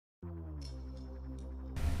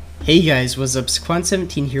Hey guys, what's up? It's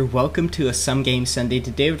Qwan17 here. Welcome to a Some Game Sunday.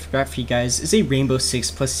 Today what I've got for you guys is a Rainbow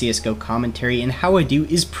Six plus CSGO commentary, and how I do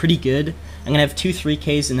is pretty good. I'm going to have 2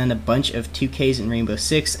 3Ks and then a bunch of 2Ks in Rainbow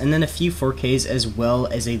Six, and then a few 4Ks as well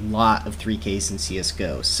as a lot of 3Ks in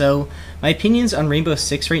CSGO. So, my opinions on Rainbow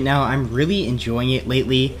Six right now, I'm really enjoying it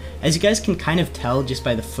lately. As you guys can kind of tell just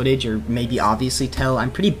by the footage, or maybe obviously tell,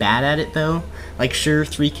 I'm pretty bad at it though. Like sure,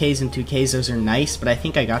 3Ks and 2Ks, those are nice, but I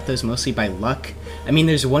think I got those mostly by luck. I mean,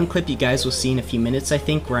 there's one clip you guys will see in a few minutes, I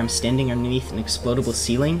think, where I'm standing underneath an explodable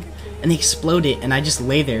ceiling, and they explode it, and I just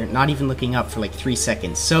lay there, not even looking up for like 3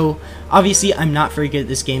 seconds. So, obviously, I'm not very good at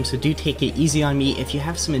this game, so do take it easy on me. If you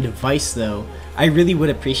have some advice, though, I really would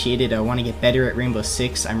appreciate it. I want to get better at Rainbow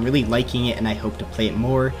Six. I'm really liking it, and I hope to play it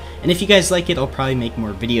more. And if you guys like it, I'll probably make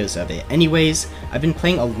more videos of it. Anyways, I've been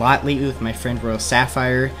playing a lot lately with my friend Royal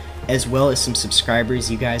Sapphire, as well as some subscribers,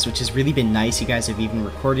 you guys, which has really been nice. You guys have even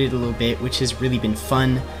recorded a little bit, which has really been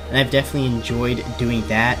fun, and I've definitely enjoyed doing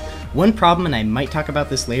that. One problem, and I might talk about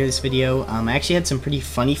this later this video, I actually had some pretty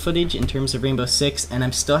funny footage in terms of Rainbow Six, and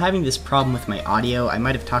I'm still having this problem with my audio. I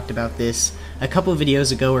might have talked about this a couple of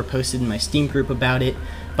videos ago or posted in my Steam group about it,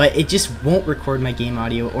 but it just won't record my game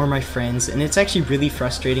audio or my friends, and it's actually really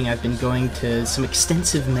frustrating. I've been going to some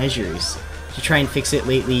extensive measures to try and fix it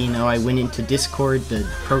lately. You know, I went into Discord, the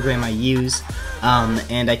program I use,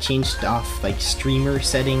 and I changed off like streamer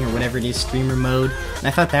setting or whatever it is, streamer mode, and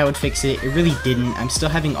I thought that would fix it. It really didn't. I'm still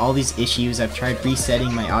having all these issues. I've tried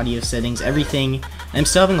resetting my audio settings, everything, and I'm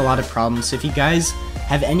still having a lot of problems. So if you guys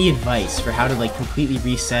have any advice for how to like completely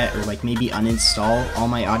reset or like maybe uninstall all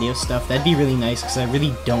my audio stuff, that'd be really nice, because I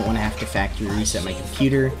really don't want to have to factory reset my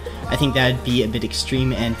computer. I think that'd be a bit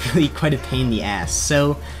extreme and really quite a pain in the ass.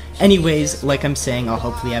 So anyways, like I'm saying, I'll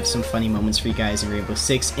hopefully have some funny moments for you guys in Rainbow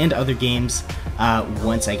Six and other games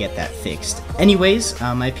once I get that fixed. Anyways,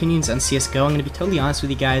 my opinions on CSGO, I'm going to be totally honest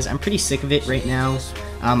with you guys, I'm pretty sick of it right now.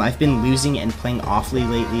 I've been losing and playing awfully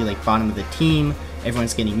lately, like bottom of the team.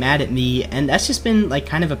 Everyone's getting mad at me, and that's just been like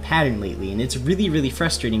kind of a pattern lately, and it's really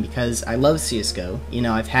frustrating because I love CSGO. You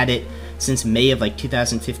know, I've had it since May of like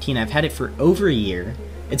 2015. I've had it for over a year.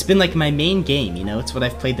 It's been like my main game, you know, it's what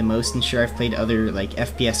I've played the most, and sure, I've played other like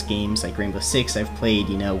FPS games like Rainbow Six, I've played,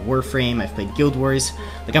 you know, Warframe, I've played Guild Wars,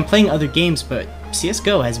 like I'm playing other games, but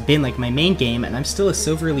CSGO has been like my main game, and I'm still a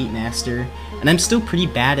Silver Elite Master, and I'm still pretty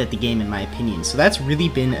bad at the game in my opinion, so that's really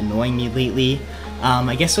been annoying me lately.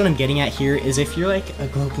 I guess what I'm getting at here is if you're like a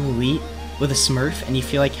global elite with a Smurf and you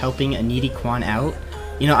feel like helping a needy Qwan out,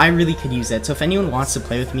 you know, I really could use that. So if anyone wants to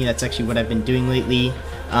play with me, that's actually what I've been doing lately,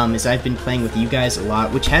 is I've been playing with you guys a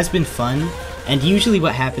lot, which has been fun. And usually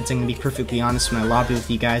what happens, I'm going to be perfectly honest, when I lobby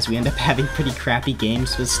with you guys, we end up having pretty crappy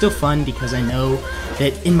games, but it's still fun because I know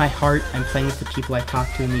that in my heart, I'm playing with the people I talk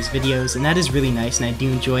to in these videos, and that is really nice, and I do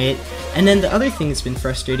enjoy it. And then the other thing that's been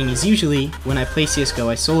frustrating is usually, when I play CSGO,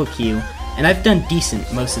 I solo queue, and I've done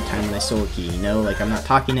decent most of the time when I solo queue, you know, like I'm not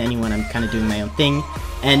talking to anyone, I'm kind of doing my own thing.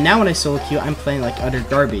 And now when I solo queue, I'm playing like utter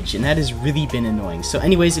garbage, and that has really been annoying. So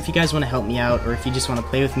anyways, if you guys want to help me out, or if you just want to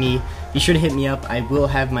play with me, be sure to hit me up. I will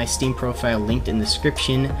have my Steam profile linked in the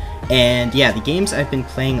description. And yeah, the games I've been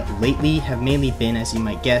playing lately have mainly been, as you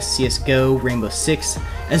might guess, CSGO, Rainbow Six,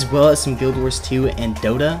 as well as some Guild Wars 2 and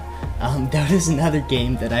Dota. Dota is another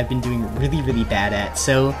game that I've been doing really bad at.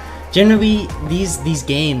 So generally, these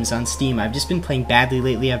games on Steam, I've just been playing badly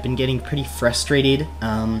lately. I've been getting pretty frustrated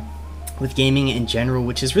with gaming in general,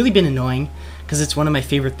 which has really been annoying because it's one of my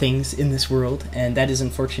favorite things in this world, and that is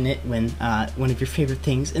unfortunate when one of your favorite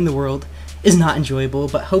things in the world is not enjoyable,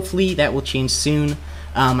 but hopefully that will change soon.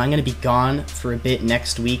 I'm going to be gone for a bit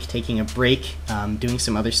next week, taking a break, doing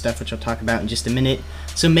some other stuff which I'll talk about in just a minute,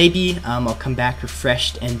 so maybe I'll come back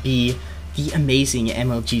refreshed and be the amazing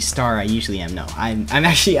MLG star I usually am. No, I'm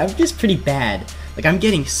just pretty bad. Like, I'm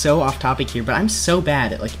getting so off topic here, but I'm so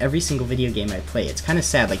bad at like every single video game I play. It's kind of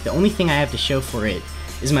sad. Like, the only thing I have to show for it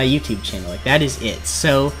is my YouTube channel. Like, that is it.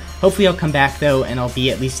 So hopefully I'll come back though, and I'll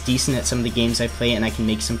be at least decent at some of the games I play, and I can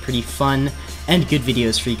make some pretty fun and good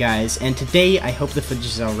videos for you guys. And today, I hope the footage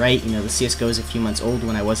is alright. You know, the CSGO is a few months old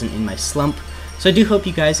when I wasn't in my slump. So I do hope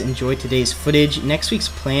you guys enjoyed today's footage. Next week's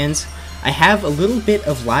plans, I have a little bit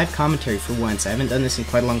of live commentary for once. I haven't done this in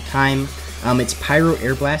quite a long time. It's pyro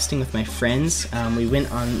air blasting with my friends. We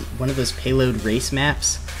went on one of those payload race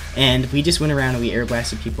maps, and we just went around and we air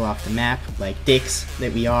blasted people off the map, like dicks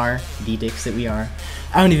that we are, the dicks that we are.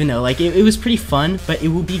 I don't even know, like, it was pretty fun, but it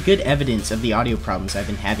will be good evidence of the audio problems I've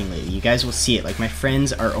been having lately. You guys will see it, like, my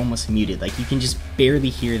friends are almost muted, like, you can just barely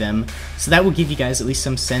hear them, so that will give you guys at least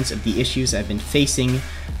some sense of the issues I've been facing.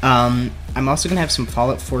 I'm also going to have some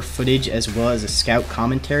Fallout 4 footage as well as a Scout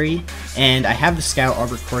commentary, and I have the Scout all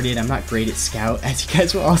recorded. I'm not great at Scout, as you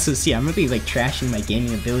guys will also see. I'm really, like, trashing my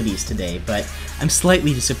gaming abilities today, but I'm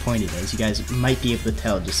slightly disappointed, as you guys might be able to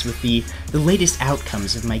tell, just with the latest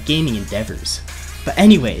outcomes of my gaming endeavors. But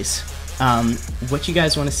anyways, what you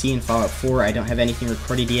guys want to see in Fallout 4, I don't have anything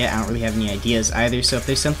recorded yet. I don't really have any ideas either, so if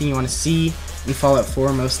there's something you want to see in Fallout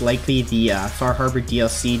 4, most likely the Far Harbor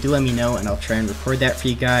DLC, do let me know and I'll try and record that for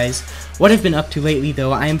you guys. What I've been up to lately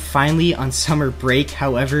though, I am finally on summer break.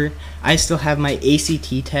 However, I still have my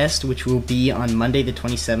ACT test, which will be on Monday the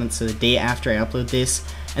 27th, so the day after I upload this.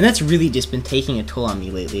 And that's really just been taking a toll on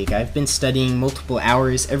me lately. Like, I've been studying multiple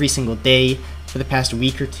hours every single day for the past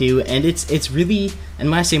week or two, and it's really, and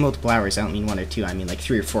when I say multiple hours, I don't mean 1 or 2, I mean like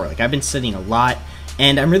 3 or 4. Like, I've been studying a lot,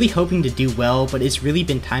 and I'm really hoping to do well, but it's really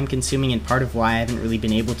been time consuming, and part of why I haven't really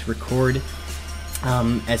been able to record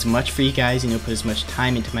as much for you guys, you know, put as much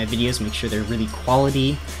time into my videos, make sure they're really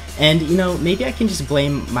quality. And, you know, maybe I can just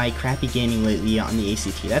blame my crappy gaming lately on the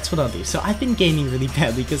ACT. That's what I'll do. So I've been gaming really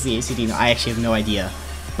badly because of the ACT. No, I actually have no idea.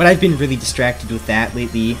 But I've been really distracted with that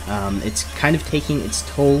lately. It's kind of taking its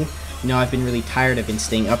toll. You know, I've been really tired. I've been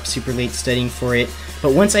staying up super late studying for it.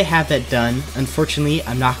 But once I have that done, unfortunately,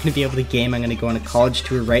 I'm not going to be able to game. I'm going to go on a college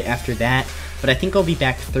tour right after that. But I think I'll be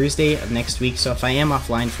back Thursday of next week. So if I am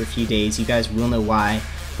offline for a few days, you guys will know why.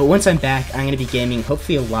 But once I'm back, I'm going to be gaming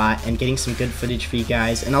hopefully a lot and getting some good footage for you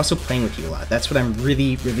guys and also playing with you a lot. That's what I'm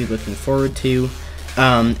really, really looking forward to.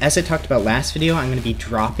 As I talked about last video, I'm going to be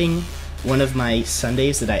dropping one of my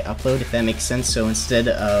Sundays that I upload, if that makes sense. So instead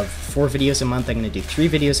of 4 videos a month, I'm going to do 3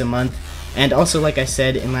 videos a month. And also, like I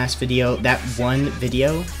said in last video, that one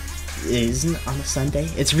video isn't on a Sunday.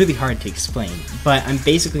 It's really hard to explain, but I'm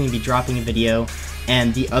basically going to be dropping a video,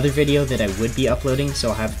 and the other video that I would be uploading, so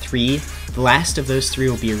I'll have 3. The last of those 3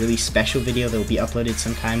 will be a really special video that will be uploaded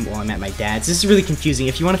sometime while I'm at my dad's. This is really confusing.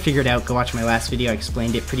 If you want to figure it out, go watch my last video. I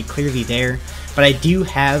explained it pretty clearly there. But I do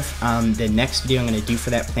have the next video I'm going to do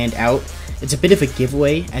for that planned out. It's a bit of a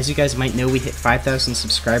giveaway. As you guys might know, we hit 5,000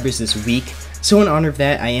 subscribers this week. So in honor of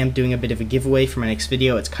that, I am doing a bit of a giveaway for my next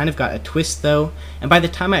video. It's kind of got a twist though, and by the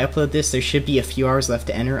time I upload this, there should be a few hours left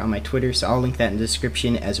to enter on my Twitter, so I'll link that in the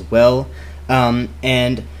description as well.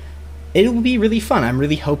 And it will be really fun. I'm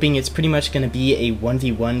really hoping it's pretty much going to be a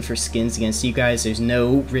 1v1 for skins against you guys. There's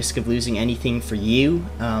no risk of losing anything for you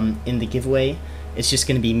in the giveaway. It's just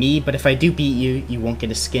going to be me, but if I do beat you, you won't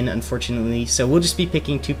get a skin, unfortunately. So we'll just be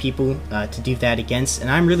picking 2 people to do that against,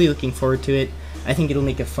 and I'm really looking forward to it. I think it'll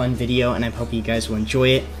make a fun video, and I'm hoping you guys will enjoy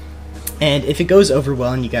it. And if it goes over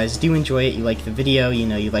well and you guys do enjoy it, you like the video, you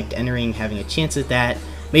know, you liked entering, having a chance at that,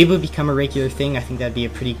 maybe it'll become a regular thing. I think that'd be a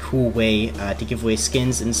pretty cool way to give away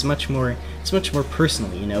skins, and it's much more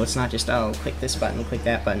personal, you know. It's not just, oh, click this button, click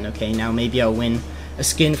that button, okay, now maybe I'll win a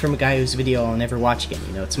skin from a guy whose video I'll never watch again,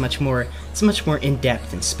 you know. It's much more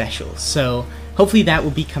in-depth and special. So hopefully that will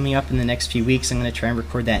be coming up in the next few weeks. I'm going to try and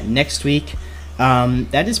record that next week.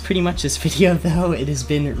 That is pretty much this video though. It has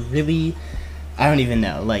been really, I don't even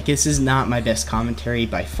know, like, this is not my best commentary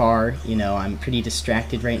by far. You know, I'm pretty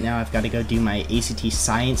distracted right now. I've got to go do my ACT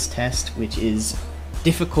science test, which is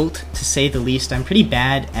difficult to say the least. I'm pretty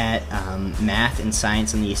bad at math and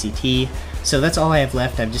science on the ACT, so that's all I have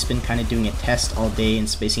left. I've just been kind of doing a test all day and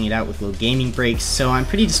spacing it out with little gaming breaks, so I'm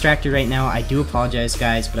pretty distracted right now. I do apologize,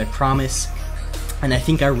 guys, but I promise, and I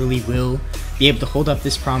think I really will be able to hold up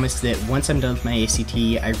this promise, that once I'm done with my ACT,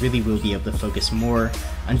 I really will be able to focus more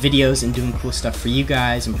on videos and doing cool stuff for you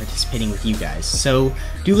guys and participating with you guys. So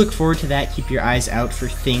do look forward to that. Keep your eyes out for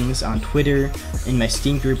things on Twitter, in my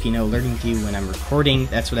Steam group, you know, learning to when I'm recording.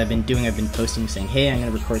 That's what I've been doing. I've been posting saying, hey, I'm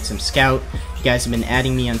going to record some Scout. You guys have been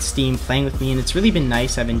adding me on Steam, playing with me, and it's really been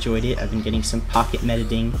nice. I've enjoyed it. I've been getting some pocket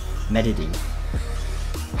mediting.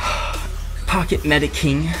 Pocket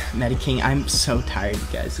medicing. I'm so tired, you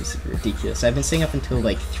guys. This is ridiculous. I've been staying up until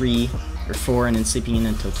like 3 or 4 and then sleeping in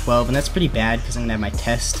until 12, and that's pretty bad because I'm gonna have my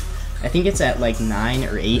test. I think it's at like 9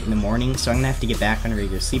 or 8 in the morning, so I'm gonna have to get back on a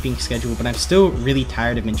regular sleeping schedule, but I'm still really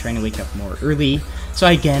tired. I've been trying to wake up more early, so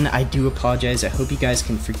again, I do apologize. I hope you guys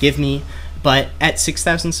can forgive me. But at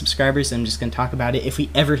 6,000 subscribers, I'm just going to talk about it. If we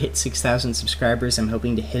ever hit 6,000 subscribers, I'm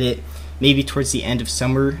hoping to hit it maybe towards the end of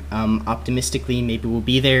summer. Optimistically, maybe we'll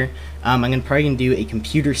be there. I'm probably going to do a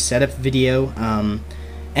computer setup video.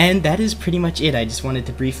 And that is pretty much it. I just wanted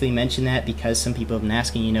to briefly mention that because some people have been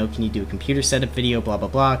asking, you know, can you do a computer setup video, blah, blah,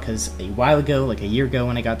 blah. Because a while ago, like a year ago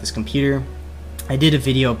when I got this computer, I did a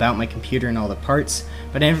video about my computer and all the parts,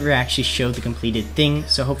 but I never actually showed the completed thing,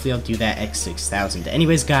 so hopefully I'll do that at 6,000.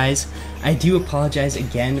 Anyways guys, I do apologize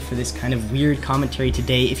again for this kind of weird commentary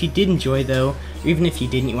today. If you did enjoy though, or even if you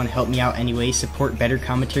didn't, you want to help me out anyway, support better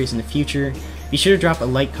commentaries in the future, be sure to drop a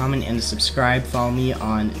like, comment, and a subscribe. Follow me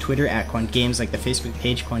on Twitter at QwanGames, like the Facebook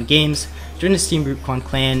page QwanGames, join the Steam group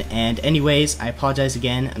QwanClan, and anyways, I apologize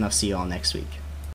again, and I'll see you all next week.